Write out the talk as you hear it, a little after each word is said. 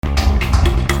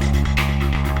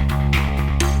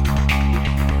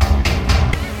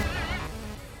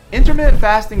Intermittent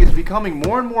fasting is becoming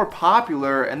more and more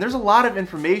popular, and there's a lot of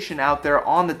information out there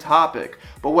on the topic.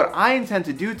 But what I intend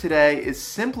to do today is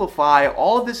simplify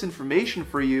all of this information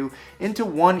for you into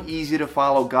one easy to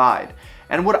follow guide.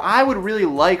 And what I would really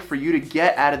like for you to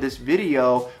get out of this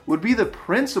video would be the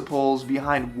principles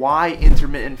behind why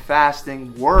intermittent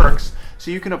fasting works,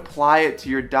 so you can apply it to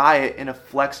your diet in a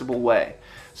flexible way.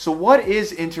 So what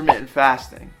is intermittent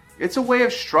fasting? It's a way of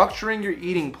structuring your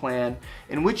eating plan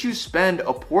in which you spend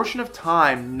a portion of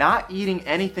time not eating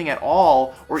anything at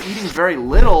all or eating very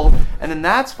little, and then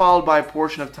that's followed by a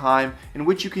portion of time in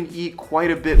which you can eat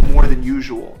quite a bit more than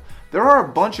usual. There are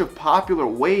a bunch of popular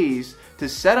ways to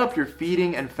set up your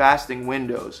feeding and fasting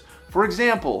windows. For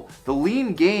example, the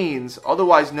lean gains,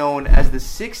 otherwise known as the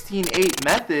 16-8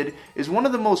 method, is one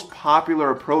of the most popular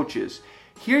approaches.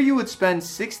 Here you would spend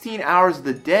 16 hours of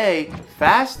the day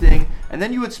fasting, and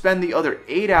then you would spend the other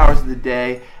 8 hours of the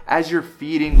day as your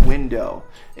feeding window.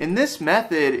 In this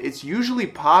method, it's usually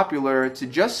popular to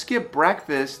just skip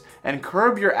breakfast and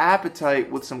curb your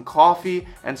appetite with some coffee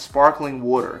and sparkling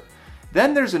water.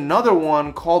 Then there's another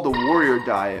one called the warrior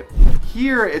diet.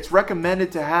 Here it's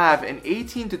recommended to have an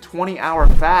 18 to 20 hour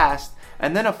fast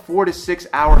and then a 4 to 6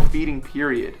 hour feeding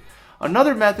period.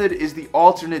 Another method is the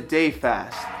alternate day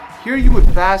fast. Here you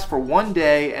would fast for one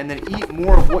day and then eat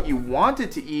more of what you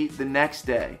wanted to eat the next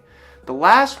day. The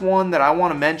last one that I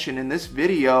want to mention in this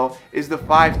video is the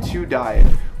 5-2 diet,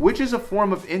 which is a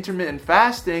form of intermittent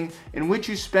fasting in which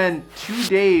you spend 2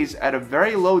 days at a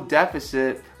very low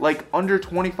deficit, like under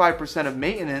 25% of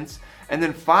maintenance, and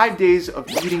then 5 days of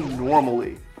eating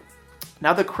normally.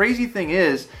 Now the crazy thing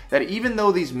is that even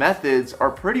though these methods are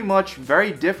pretty much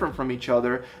very different from each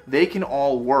other, they can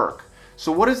all work.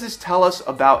 So what does this tell us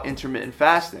about intermittent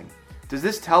fasting? Does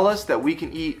this tell us that we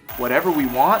can eat whatever we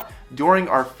want during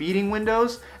our feeding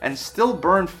windows and still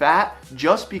burn fat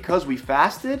just because we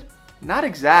fasted? Not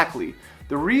exactly.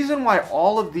 The reason why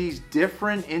all of these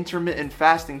different intermittent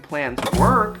fasting plans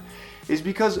work is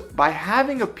because by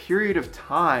having a period of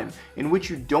time in which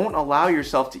you don't allow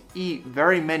yourself to eat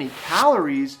very many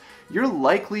calories, you're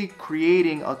likely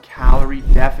creating a calorie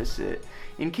deficit.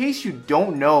 In case you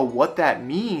don't know what that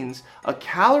means, a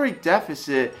calorie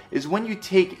deficit is when you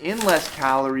take in less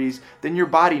calories than your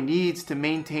body needs to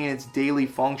maintain its daily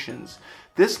functions.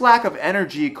 This lack of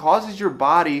energy causes your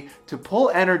body to pull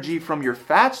energy from your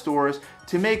fat stores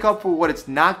to make up for what it's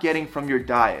not getting from your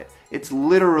diet. It's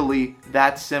literally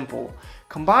that simple.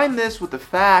 Combine this with the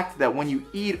fact that when you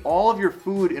eat all of your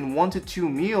food in 1 to 2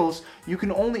 meals, you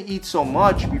can only eat so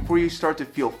much before you start to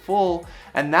feel full,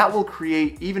 and that will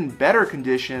create even better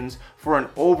conditions for an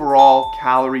overall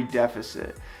calorie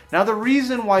deficit. Now the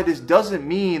reason why this doesn't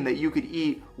mean that you could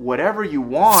eat whatever you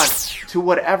want to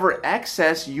whatever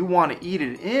excess you want to eat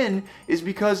it in is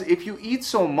because if you eat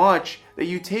so much that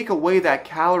you take away that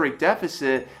caloric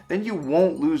deficit, then you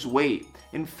won't lose weight.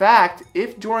 In fact,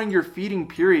 if during your feeding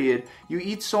period you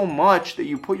eat so much that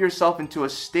you put yourself into a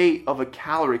state of a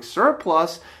caloric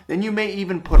surplus, then you may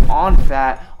even put on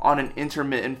fat on an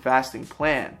intermittent fasting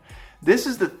plan. This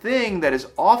is the thing that is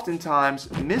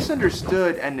oftentimes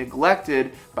misunderstood and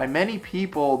neglected by many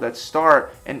people that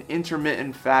start an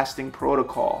intermittent fasting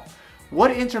protocol.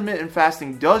 What intermittent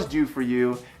fasting does do for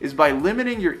you is by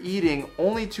limiting your eating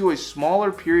only to a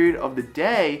smaller period of the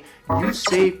day, you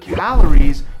save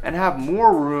calories and have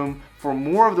more room for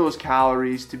more of those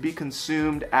calories to be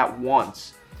consumed at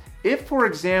once. If, for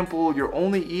example, you're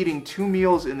only eating 2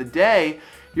 meals in the day,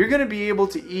 you're going to be able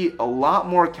to eat a lot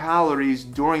more calories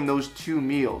during those 2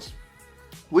 meals,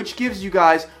 which gives you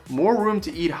guys more room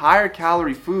to eat higher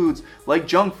calorie foods like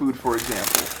junk food, for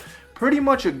example. Pretty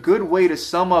much a good way to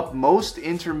sum up most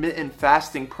intermittent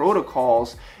fasting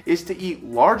protocols is to eat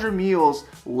larger meals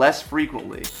less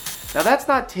frequently. Now that's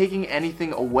not taking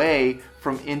anything away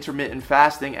from intermittent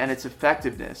fasting and its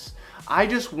effectiveness. I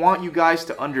just want you guys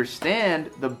to understand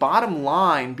the bottom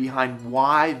line behind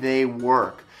why they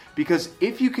work. Because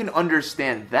if you can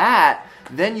understand that,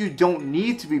 then you don't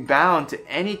need to be bound to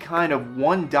any kind of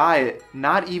one diet,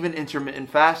 not even intermittent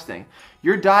fasting.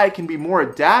 Your diet can be more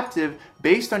adaptive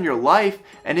based on your life,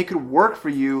 and it could work for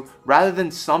you rather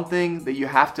than something that you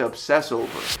have to obsess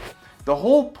over. The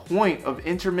whole point of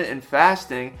intermittent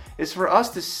fasting is for us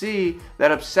to see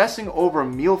that obsessing over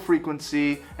meal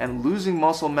frequency and losing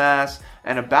muscle mass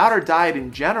and about our diet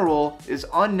in general is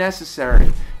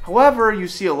unnecessary. However, you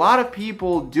see a lot of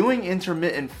people doing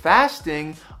intermittent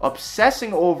fasting,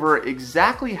 obsessing over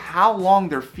exactly how long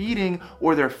their feeding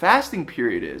or their fasting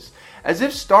period is, as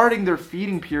if starting their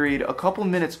feeding period a couple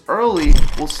minutes early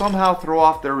will somehow throw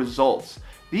off their results.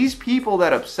 These people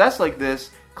that obsess like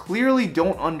this clearly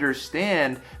don't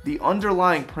understand the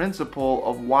underlying principle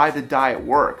of why the diet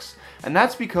works. And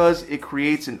that's because it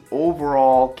creates an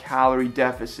overall calorie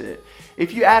deficit.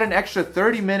 If you add an extra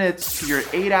 30 minutes to your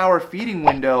 8-hour feeding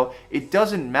window, it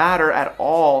doesn't matter at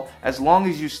all as long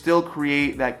as you still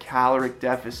create that caloric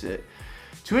deficit.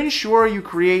 To ensure you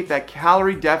create that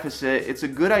calorie deficit, it's a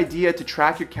good idea to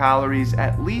track your calories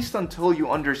at least until you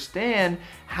understand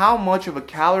how much of a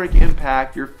caloric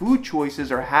impact your food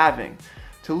choices are having.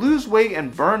 To lose weight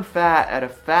and burn fat at a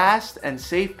fast and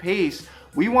safe pace,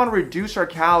 we want to reduce our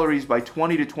calories by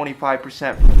 20 to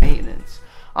 25% for maintenance.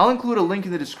 I'll include a link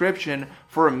in the description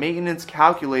for a maintenance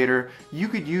calculator you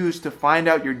could use to find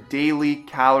out your daily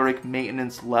caloric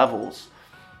maintenance levels.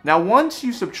 Now, once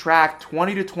you subtract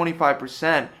 20 to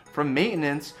 25% from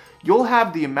maintenance, you'll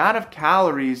have the amount of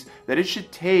calories that it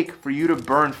should take for you to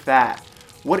burn fat.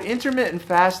 What intermittent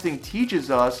fasting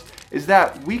teaches us is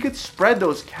that we could spread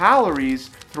those calories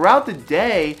throughout the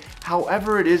day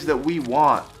however it is that we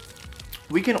want.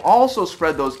 We can also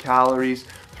spread those calories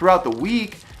throughout the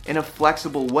week in a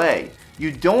flexible way.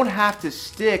 You don't have to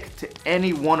stick to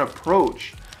any one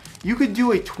approach. You could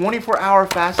do a 24-hour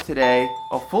fast today,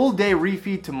 a full day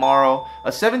refeed tomorrow, a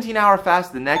 17-hour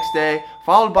fast the next day,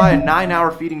 followed by a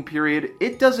 9-hour feeding period.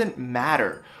 It doesn't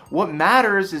matter. What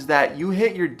matters is that you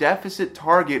hit your deficit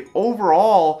target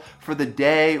overall for the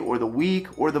day or the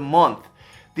week or the month.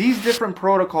 These different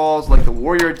protocols like the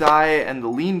Warrior Diet and the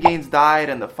Lean Gains Diet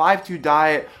and the 5-2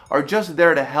 Diet are just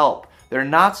there to help. They're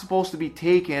not supposed to be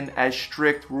taken as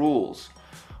strict rules.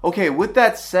 Okay, with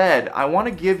that said, I want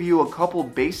to give you a couple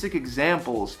basic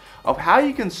examples of how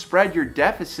you can spread your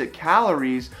deficit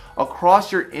calories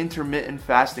across your intermittent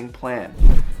fasting plan.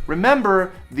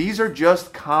 Remember, these are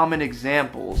just common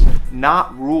examples,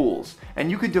 not rules,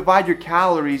 and you could divide your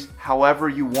calories however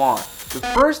you want.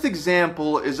 The first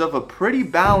example is of a pretty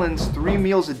balanced 3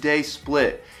 meals a day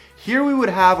split. Here we would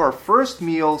have our first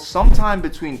meal sometime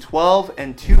between 12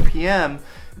 and 2 p.m.,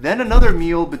 then another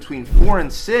meal between 4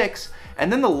 and 6,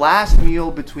 and then the last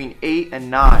meal between 8 and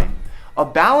 9. A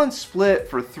balanced split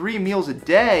for 3 meals a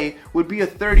day would be a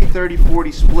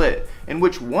 30-30-40 split, in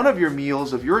which one of your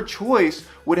meals of your choice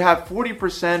would have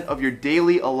 40% of your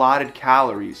daily allotted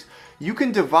calories. You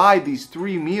can divide these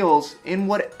 3 meals in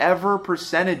whatever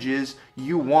percentages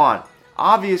you want.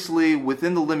 Obviously,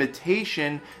 within the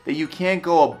limitation that you can't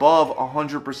go above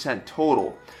 100%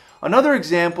 total. Another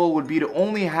example would be to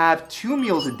only have 2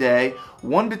 meals a day,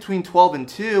 one between 12 and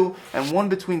 2 and one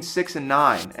between 6 and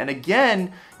 9. And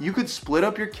again, you could split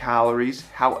up your calories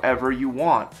however you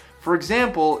want. For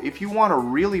example, if you want a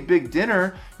really big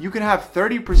dinner, you can have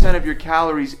 30% of your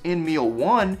calories in meal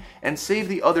 1 and save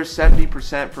the other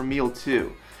 70% for meal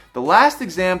 2. The last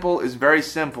example is very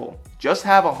simple. Just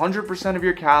have 100% of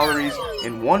your calories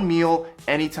in one meal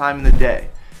anytime in the day.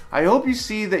 I hope you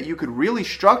see that you could really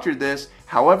structure this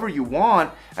however you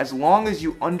want as long as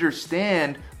you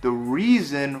understand the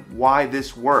reason why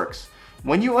this works.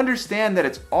 When you understand that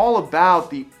it's all about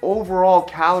the overall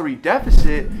calorie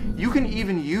deficit, you can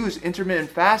even use intermittent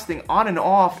fasting on and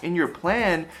off in your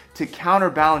plan to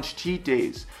counterbalance cheat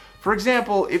days. For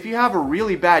example, if you have a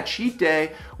really bad cheat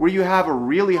day where you have a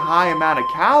really high amount of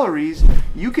calories,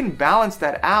 you can balance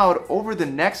that out over the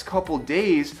next couple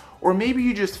days, or maybe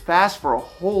you just fast for a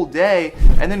whole day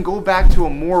and then go back to a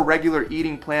more regular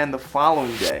eating plan the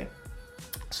following day.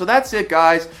 So that's it,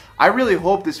 guys. I really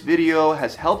hope this video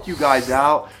has helped you guys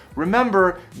out.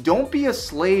 Remember, don't be a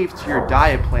slave to your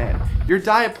diet plan. Your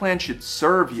diet plan should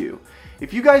serve you.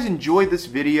 If you guys enjoyed this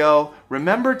video,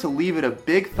 remember to leave it a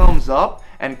big thumbs up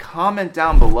and comment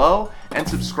down below, and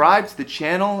subscribe to the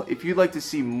channel if you'd like to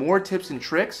see more tips and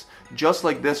tricks just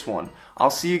like this one. I'll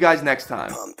see you guys next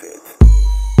time.